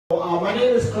My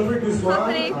name is Clifford Guzman.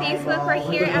 Today, Facebook, we're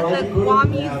here at the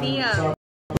Guam Museum.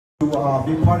 To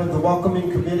be part of the welcoming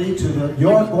committee to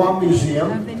your Guam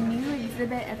Museum.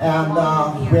 And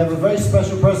we have a very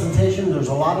special presentation. There's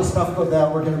a lot of stuff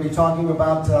that we're going to be talking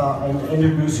about and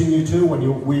introducing you to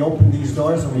when we open these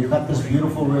doors and we cut this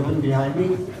beautiful ribbon behind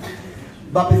me.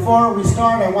 But before we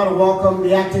start, I want to welcome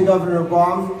the Acting Governor of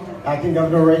Guam, Acting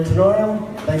Governor Ray Tenorio.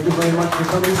 Thank you very much for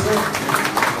coming, sir.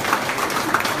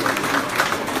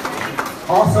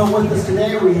 Also with us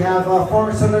today, we have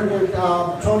former Senator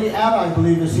Tony Atta, I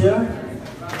believe, is here.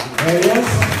 There he is.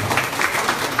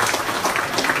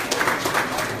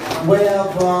 We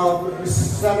have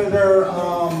Senator,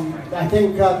 I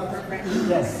think,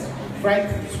 yes, Frank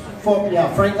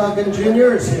Ogden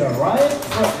Jr. is here, right?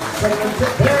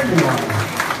 There you are.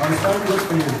 I'm starting to look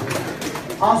for you.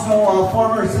 Also,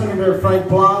 former Senator Frank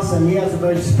Blas, and he has a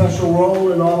very special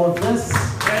role in all of this.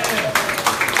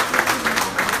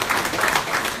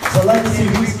 So let's see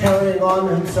who's carrying on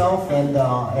himself, and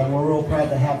we're real proud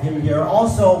to have him here.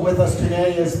 Also with us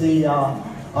today is the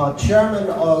chairman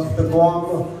of the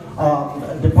Guam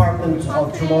Department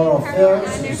of Chamorro Affairs,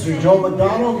 Mr. Joe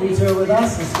McDonald. He's here with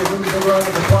us. Let's give him a big round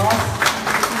of applause.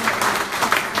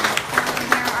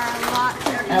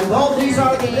 And though these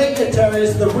are the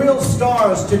dignitaries, the real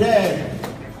stars today,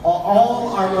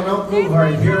 all our Manokku who are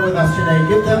here with us today.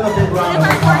 Give them a big round of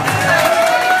applause.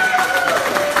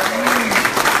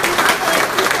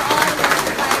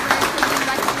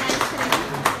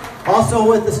 Also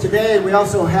with us today, we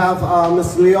also have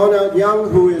Ms. Leona Young,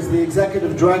 who is the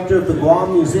Executive Director of the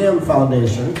Guam Museum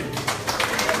Foundation.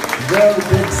 Very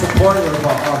big supporter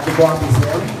of the Guam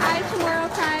Museum. Hi, Chamorro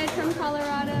Pride from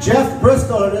Colorado. Jeff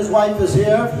Bristol and his wife is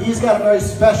here. He's got a very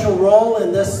special role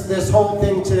in this whole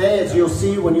thing today, as you'll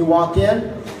see when you walk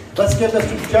in. Let's give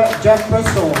Mr. Jeff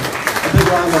Bristol a big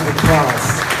round of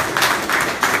applause.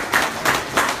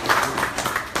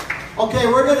 Okay,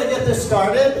 we're going to get this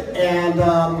started, and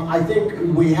I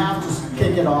think we have to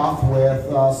kick it off with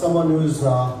someone who's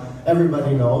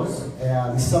everybody knows,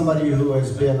 and somebody who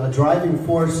has been a driving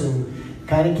force in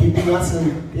kind of keeping us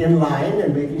in line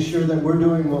and making sure that we're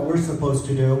doing what we're supposed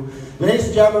to do. Ladies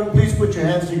and gentlemen, please put your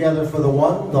hands together for the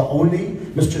one, the only,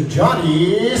 Mr.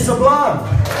 Johnny Sablan.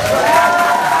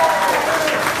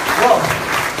 Well,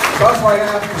 that's why I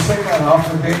have to sing that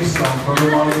after bass song for the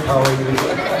morning power.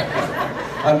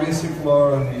 Abisi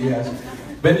Flora, yes.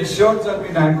 Benishot at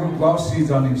Minago, Guasi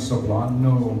Johnny Sablan,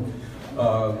 no.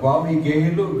 Guami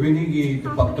Gehelo, Winigi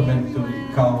Department to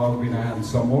Kawa Winahan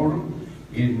Samoro,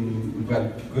 in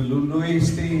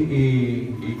Gululuesti,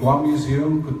 Guam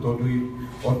Museum, Kutodui,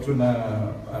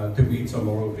 Otuna, Tibet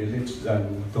Samoro Village,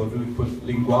 and Todui put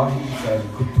Linguahi and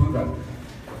Kultura.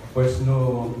 Pues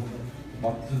no,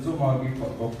 Matutumagi,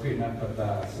 Okina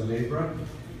Kata Celebra,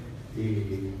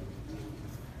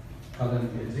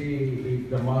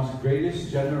 the most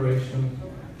greatest generation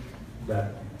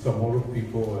that Chamorro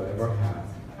people ever had.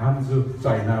 Hamzu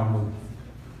Zainahu,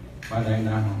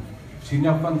 Manainahu.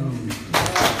 Sinapan.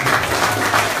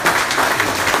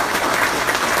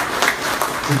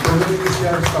 Ituloy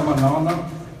siya sa Manona,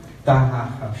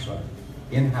 Hahasso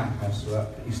Ha,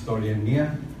 historia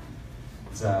niya.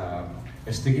 Sa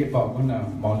estige pa ako na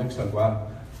maulik sa Guam,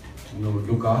 no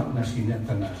lugar na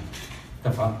sinata na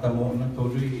Tafata mo na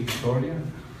tuloy istorya.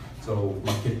 So,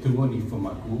 makitungo ni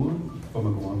fumaguan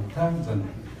tan,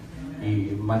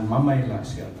 manmamayla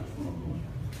siya na fumaguan.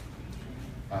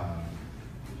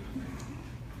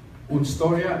 Un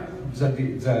storya za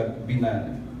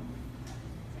bina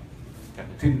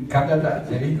kadada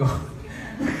jerigo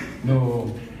no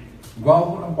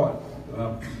guau na pot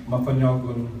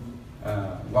mapanyogon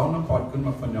guau na pot kun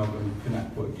mapanyogon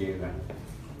pinakpo gera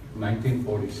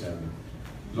 1947.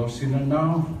 Los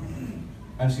sinanaw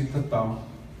ang si Tataw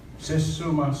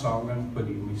sesu masangan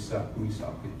padi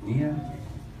misapit niya,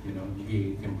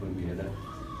 gi tempunera.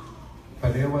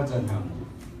 Parewa janham.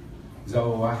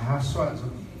 Zao Hahasso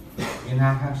in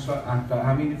Hahasso anta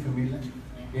amin familia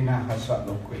in Hahasso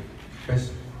lokwe.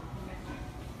 Pes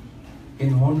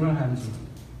in honra hanzo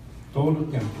todo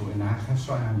tempo in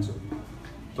Hahasso hanzo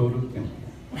todo tempo.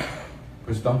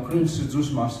 Pues dan kun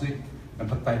sujus masli ang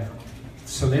patay.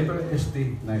 Celebra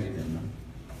este na iden.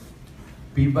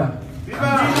 Viva! Viva!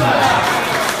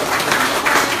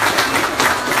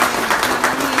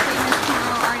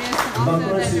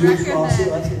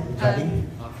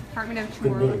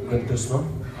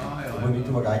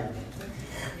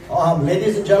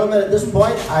 Ladies and gentlemen, at this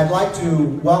point, I'd like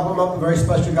to welcome up a very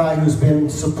special guy who's been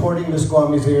supporting this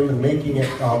Guam Museum and making it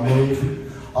move,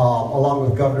 along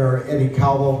with Governor Eddie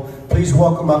Calvo. Please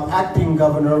welcome up Acting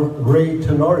Governor Ray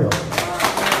Tenorio.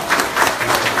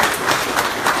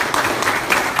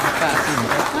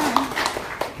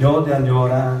 Yo dan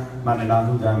Yora,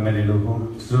 Maninahu dan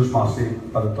Meliluhu, Zusmasi,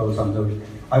 Parato Sandu.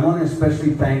 I want to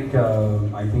especially thank,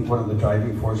 I think one of the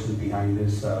driving forces behind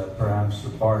this, perhaps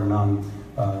bar none,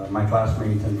 my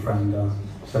classmate and friend,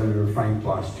 Senator Frank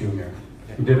Blas Jr.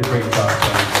 You did a great job,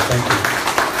 thank you.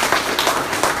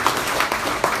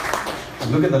 And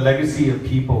look at the legacy of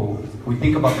people. We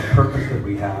think about the purpose that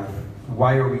we have.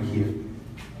 Why are we here?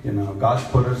 You know, God's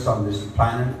put us on this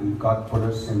planet, and God put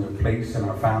us in their place in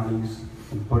our families,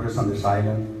 and put us on this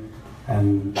island.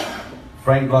 And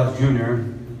Frank Blas Jr.'s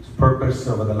purpose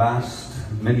over the last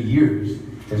many years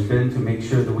has been to make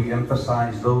sure that we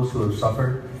emphasize those who have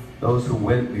suffered, those who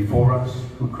went before us,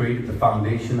 who created the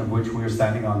foundation of which we are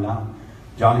standing on now.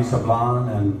 Johnny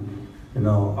Sablan and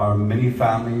our many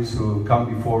families who have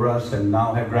come before us and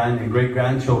now have grand and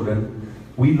great-grandchildren.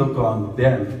 We look on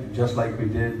them just like we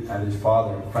did at his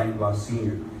father, Frank Blas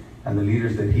Sr., and the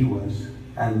leaders that he was.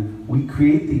 And we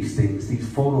create these things, these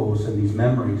photos and these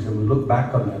memories, and we look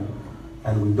back on them,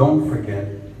 and we don't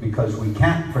forget, because we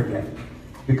can't forget,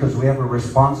 because we have a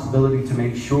responsibility to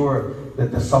make sure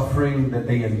that the suffering that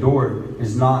they endured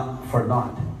is not for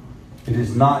naught. It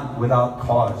is not without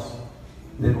cause.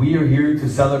 That we are here to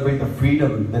celebrate the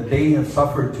freedom that they have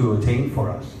suffered to attain for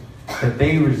us. That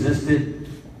they resisted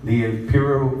the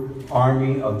Imperial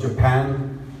Army of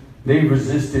Japan. They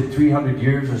resisted 300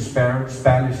 years of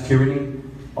Spanish tyranny,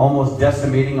 almost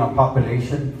decimating our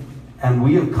population. And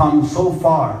we have come so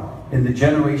far in the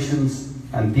generations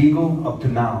Antigo up to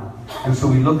now. And so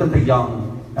we look at the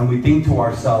young and we think to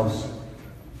ourselves,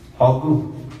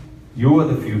 Hagu, you are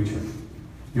the future.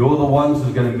 You're the ones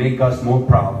who's going to make us more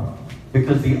proud.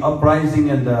 Because the uprising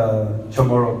in the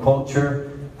Chamorro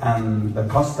culture and the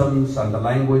customs and the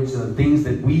language and the things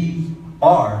that we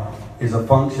are is a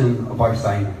function of our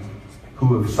Saina,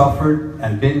 who have suffered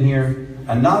and been here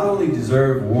and not only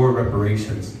deserve war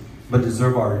reparations, but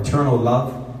deserve our eternal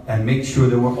love and make sure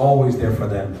that we're always there for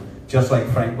them, just like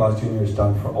Frank Blas Jr. has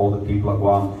done for all the people of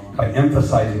Guam by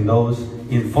emphasizing those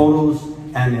in photos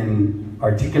and in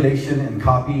articulation and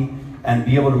copy, and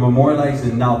be able to memorialize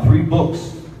in now 3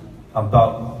 books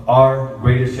about our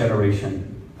greatest generation,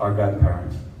 our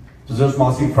grandparents. So this is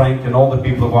Mossy, Frank, and all the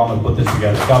people of Guam who put this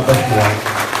together. God bless you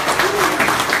all.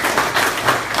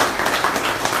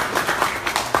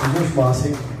 This is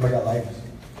Mossy. I got life.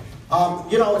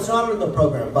 It's not in the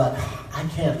program, but I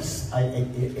can't.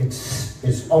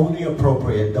 It's only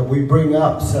appropriate that we bring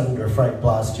up Senator Frank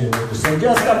Blas Jr. to say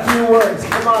just a few words.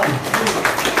 Come on.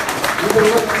 You've been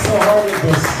working so hard at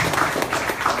this.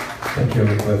 Thank you,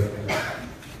 Cliff.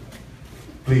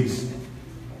 Please,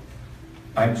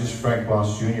 I'm just Frank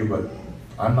Blas Jr., but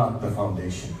I'm not the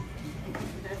foundation.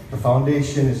 The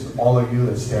foundation is all of you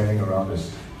that's standing around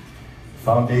us. The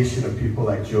foundation of people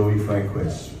like Joey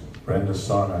Franquist, Brenda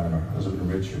Sana and her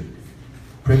husband Richard,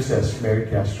 Princess Mary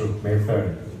Castro, Mayor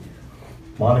Ferry,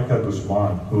 Monica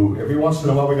Guzman, who every once in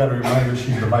a while we got to remind her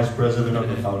she's the vice president of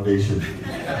the foundation.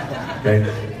 Okay?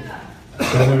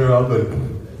 Senator Albert,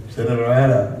 Senator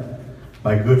Anna,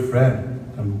 my good friend,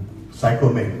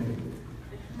 cyclemate,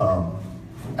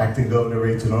 acting Governor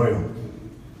Ray Tenorio.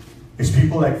 It's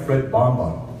people like Fred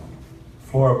Bomba,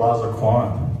 Flora Baza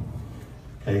Kwan,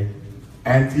 okay,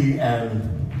 Auntie and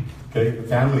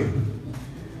family.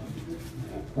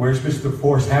 Where's Mr.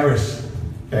 Forrest Harris?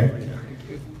 Okay,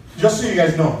 just so you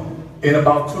guys know, in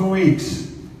about 2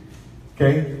 weeks,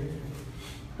 okay,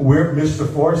 where Mr.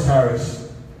 Forrest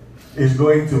Harris is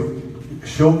going to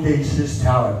showcase his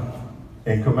talent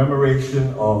in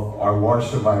commemoration of our war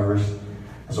survivors,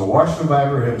 as a war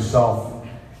survivor himself,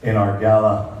 in our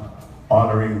gala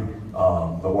honoring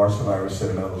the war survivors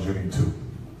sentimental journey 2.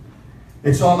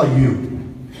 It's all of you.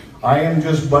 I am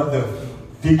just but the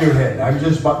figurehead. I'm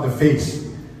just but the face.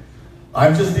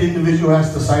 I'm just the individual who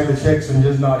has to sign the checks and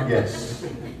just not guess.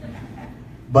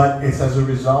 But it's as a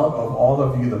result of all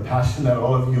of you, the passion that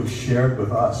all of you have shared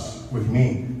with us, with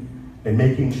me, in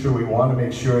making sure we want to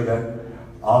make sure that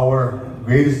our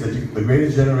the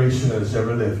greatest generation that has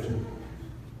ever lived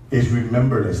is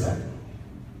remembered as that.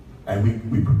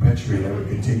 And we perpetuate that, we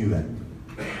continue that.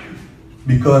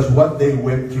 Because what they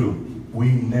went through,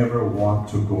 we never want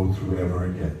to go through ever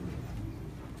again.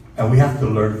 And we have to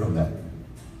learn from that.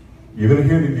 You're going to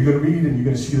hear, you're going to read, and you're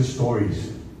going to see the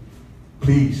stories.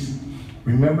 Please,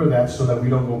 remember that so that we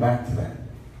don't go back to that.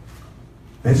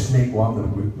 Let's make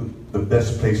Guam the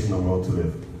best place in the world to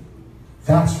live.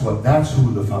 That's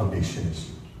who the foundation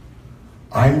is.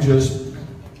 I'm just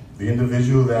the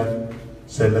individual that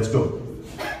said, let's go.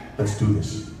 Let's do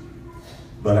this.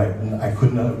 But I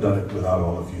could not have done it without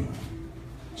all of you.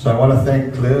 So I want to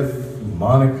thank Cliff, and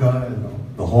Monica,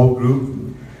 and the whole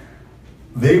group.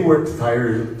 They worked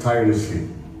tirelessly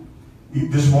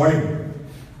This morning,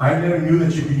 I never knew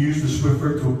that you could use the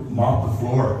Swiffer to mop the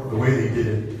floor the way they did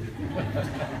it.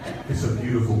 It's a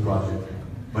beautiful project,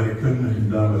 but it couldn't have been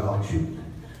done without you.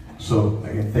 So,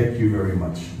 again, thank you very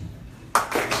much.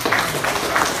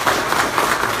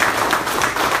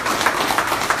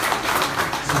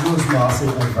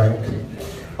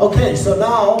 Okay, so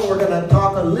now we're going to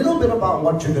talk a little bit about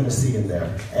what you're going to see in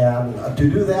there. And to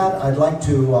do that, I'd like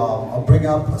to bring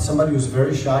up somebody who's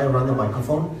very shy around the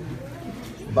microphone.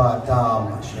 But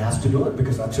she has to do it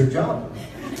because that's her job.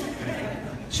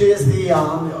 She is the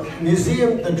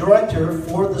the director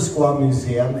for the Guam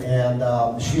Museum,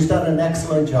 and she's done an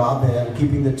excellent job in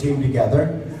keeping the team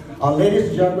together. Ladies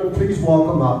and gentlemen, please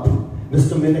welcome up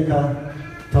Mr. Minika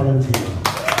Tolentino.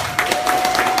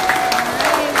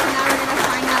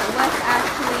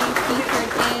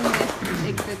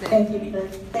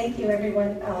 Thank you,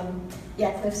 everyone.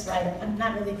 Yeah, Cliff's right. I'm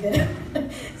not really good at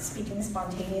speaking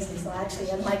spontaneously, so actually,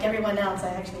 unlike everyone else, I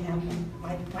actually have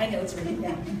my notes written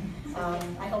down.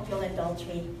 I hope you'll indulge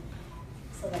me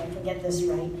so that I can get this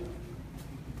right.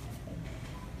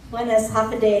 Buenas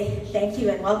Hafide. Thank you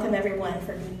and welcome everyone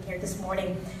for being here this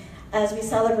morning as we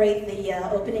celebrate the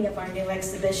opening of our new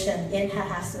exhibition in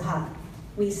Hahasso Ha.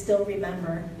 We still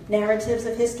remember narratives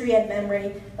of history and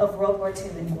memory of World War II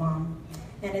in Guam.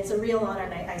 And it's a real honor,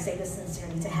 and I say this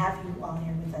sincerely, to have you all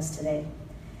here with us today.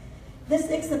 This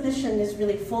exhibition is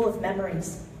really full of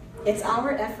memories. It's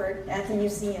our effort at the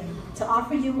museum to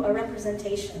offer you a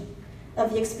representation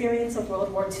of the experience of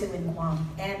World War II in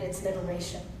Guam and its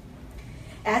liberation.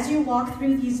 As you walk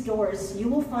through these doors, you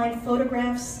will find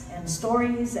photographs and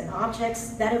stories and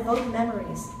objects that evoke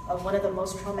memories of one of the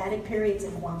most traumatic periods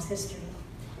in Guam's history.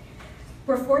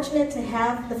 We're fortunate to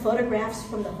have the photographs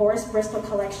from the Horace Bristol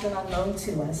collection on loan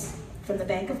to us from the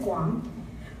Bank of Guam.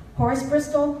 Horace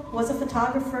Bristol was a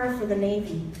photographer for the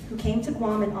Navy who came to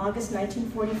Guam in August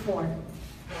 1944.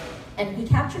 And he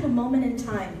captured a moment in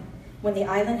time when the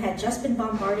island had just been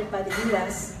bombarded by the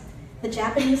US, the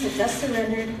Japanese had just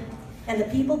surrendered, and the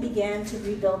people began to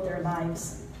rebuild their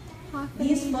lives.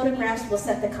 These photographs will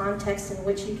set the context in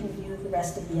which you can view the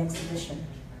rest of the exhibition.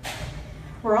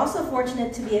 We're also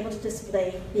fortunate to be able to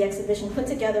display the exhibition put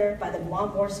together by the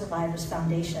Guam War Survivors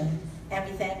Foundation, and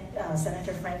we thank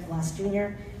Senator Frank Blas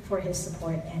Jr. for his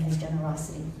support and his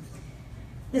generosity.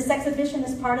 This exhibition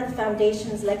is part of the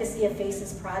Foundation's Legacy of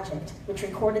Faces project, which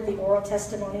recorded the oral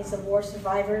testimonies of war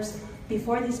survivors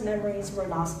before these memories were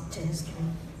lost to history.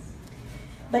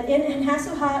 But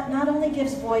Hahasso Ha not only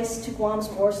gives voice to Guam's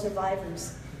war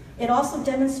survivors, it also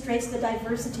demonstrates the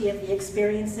diversity of the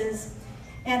experiences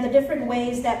and the different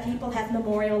ways that people have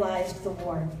memorialized the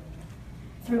war.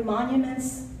 Through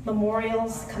monuments,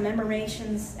 memorials,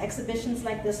 commemorations, exhibitions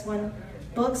like this one,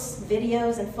 books,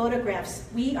 videos, and photographs,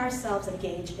 we ourselves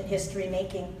engage in history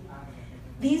making.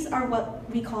 These are what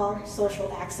we call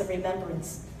social acts of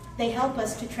remembrance. They help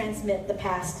us to transmit the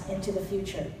past into the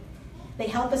future. They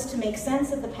help us to make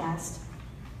sense of the past,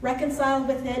 reconcile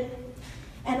with it,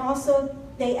 and also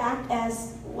they act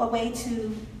as a way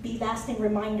to be lasting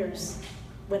reminders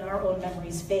when our own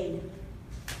memories fade.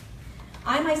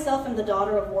 I myself am the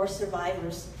daughter of war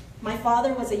survivors. My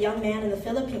father was a young man in the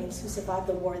Philippines who survived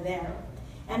the war there,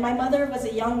 and my mother was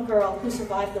a young girl who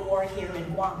survived the war here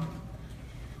in Guam.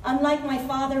 Unlike my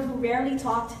father, who rarely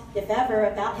talked, if ever,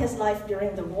 about his life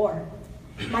during the war,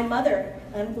 my mother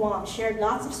in Guam shared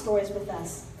lots of stories with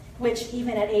us, which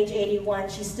even at age 81,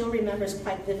 she still remembers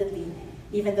quite vividly,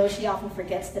 even though she often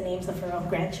forgets the names of her own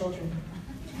grandchildren.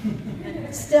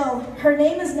 Still, her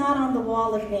name is not on the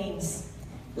wall of names.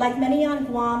 Like many on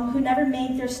Guam who never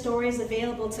made their stories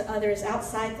available to others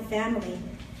outside the family,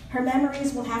 her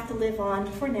memories will have to live on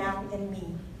for now in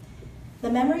me.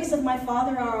 The memories of my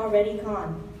father are already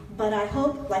gone, but I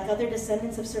hope, like other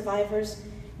descendants of survivors,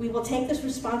 we will take this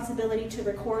responsibility to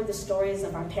record the stories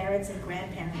of our parents and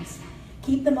grandparents,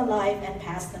 keep them alive and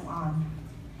pass them on.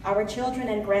 Our children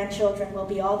and grandchildren will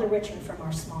be all the richer from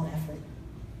our small effort.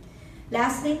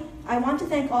 Lastly, I want to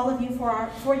thank all of you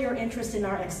for your interest in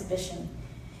our exhibition.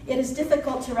 It is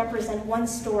difficult to represent one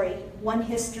story, one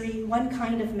history, one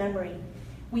kind of memory.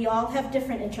 We all have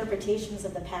different interpretations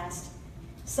of the past.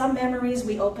 Some memories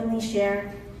we openly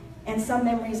share, and some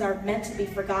memories are meant to be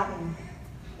forgotten.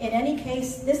 In any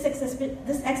case, this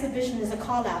exhibition is a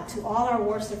call out to all our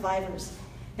war survivors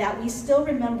that we still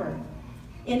remember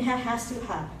in Hahasso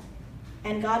Ha,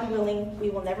 and God willing, we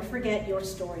will never forget your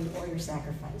story or your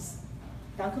sacrifice.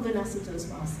 Dank u wel voor het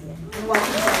welzijn. En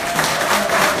welkom.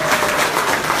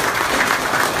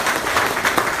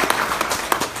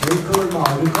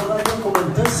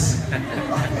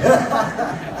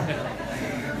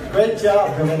 Great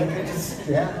job, Dominica.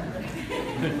 Yeah.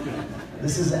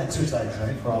 This is exercise,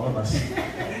 right, for all of us.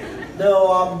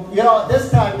 No, you know, this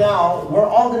time now, we're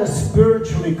all going to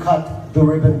spiritually cut the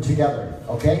ribbon together,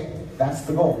 okay? That's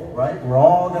the goal, right? We're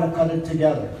all going to cut it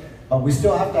together. But we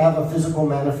still have to have a physical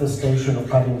manifestation of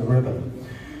cutting the ribbon.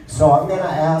 So I'm going to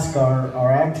ask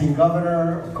our acting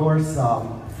governor, of course,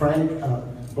 Frank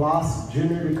Blas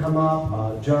Jr. to come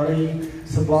up, Johnny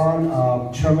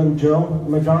Saban, Chairman Joe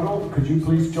McDonald, could you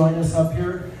please join us up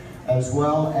here? As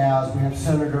well as we have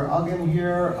Senator Uggan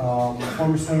here,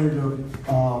 former Senator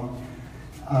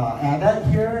Ada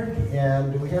here,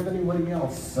 and do we have anybody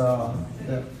else?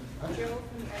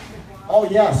 Oh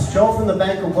yes, Joe from the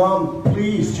Bank of Guam.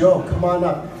 Please, Joe, come on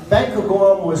up. Bank of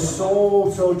Guam was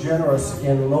so generous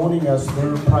in loaning us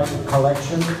their private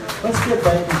collection. Let's give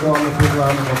Bank of Guam a big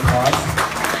round of applause.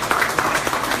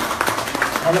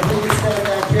 And if we can stand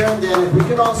back here, and then if we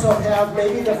could also have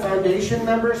maybe the foundation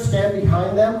members stand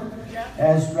behind them.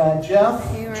 As Jeff,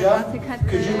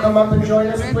 could you come up and join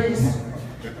us, please?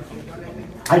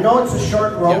 I know it's a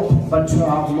short rope, but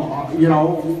you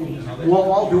know,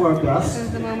 we'll all do our best. This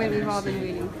is the moment we've all been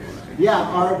waiting for.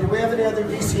 Yeah, do we have any other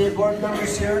DCA board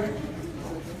members here?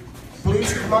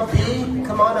 Please come up, B,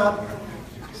 come on up.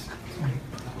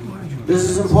 This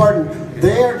is important.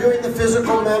 They are doing the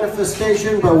physical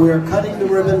manifestation, but we are cutting the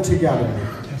ribbon together.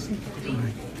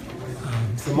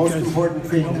 It's the most important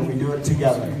thing that we do it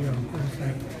together.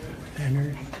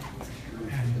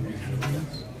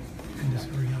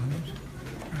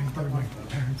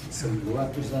 Some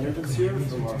representatives here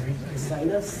from our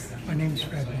sinus. My name's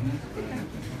Fred. Yeah.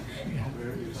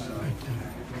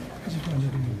 I just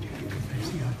wanted to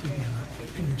see how to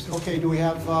be Okay, do we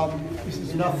have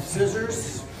enough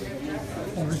scissors?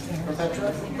 For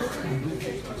Petra?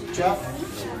 Jeff?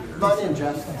 Come on in,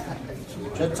 Jeff.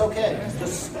 It's okay.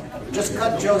 Just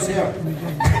cut Joe's hair.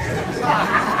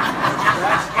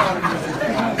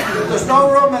 There's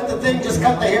no room at the thing, just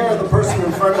cut the hair of the person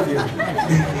in front of you.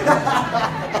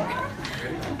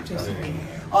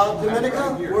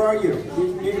 Dominica, where are you? You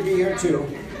need to be here too.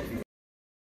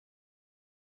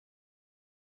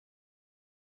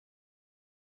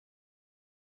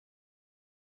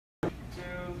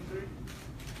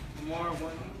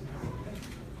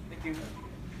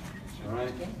 All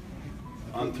right.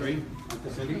 On three.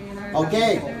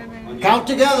 Okay. Count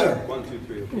together. 1, 2,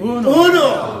 3.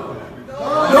 Uno,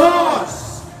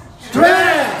 dos,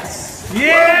 tres.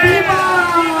 Yeah!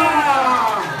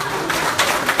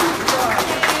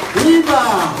 Viva!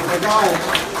 My God.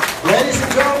 Ladies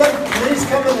and gentlemen, please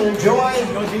come and enjoy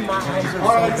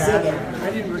our exhibit.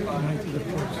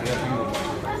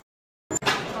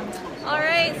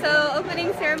 Alright, so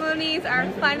opening ceremonies are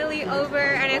finally over,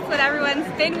 and it's what everyone's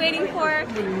been waiting for.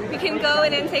 We can go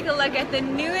in and take a look at the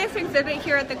newest exhibit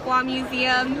here at the Guam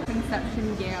Museum,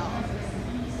 Conception Gale.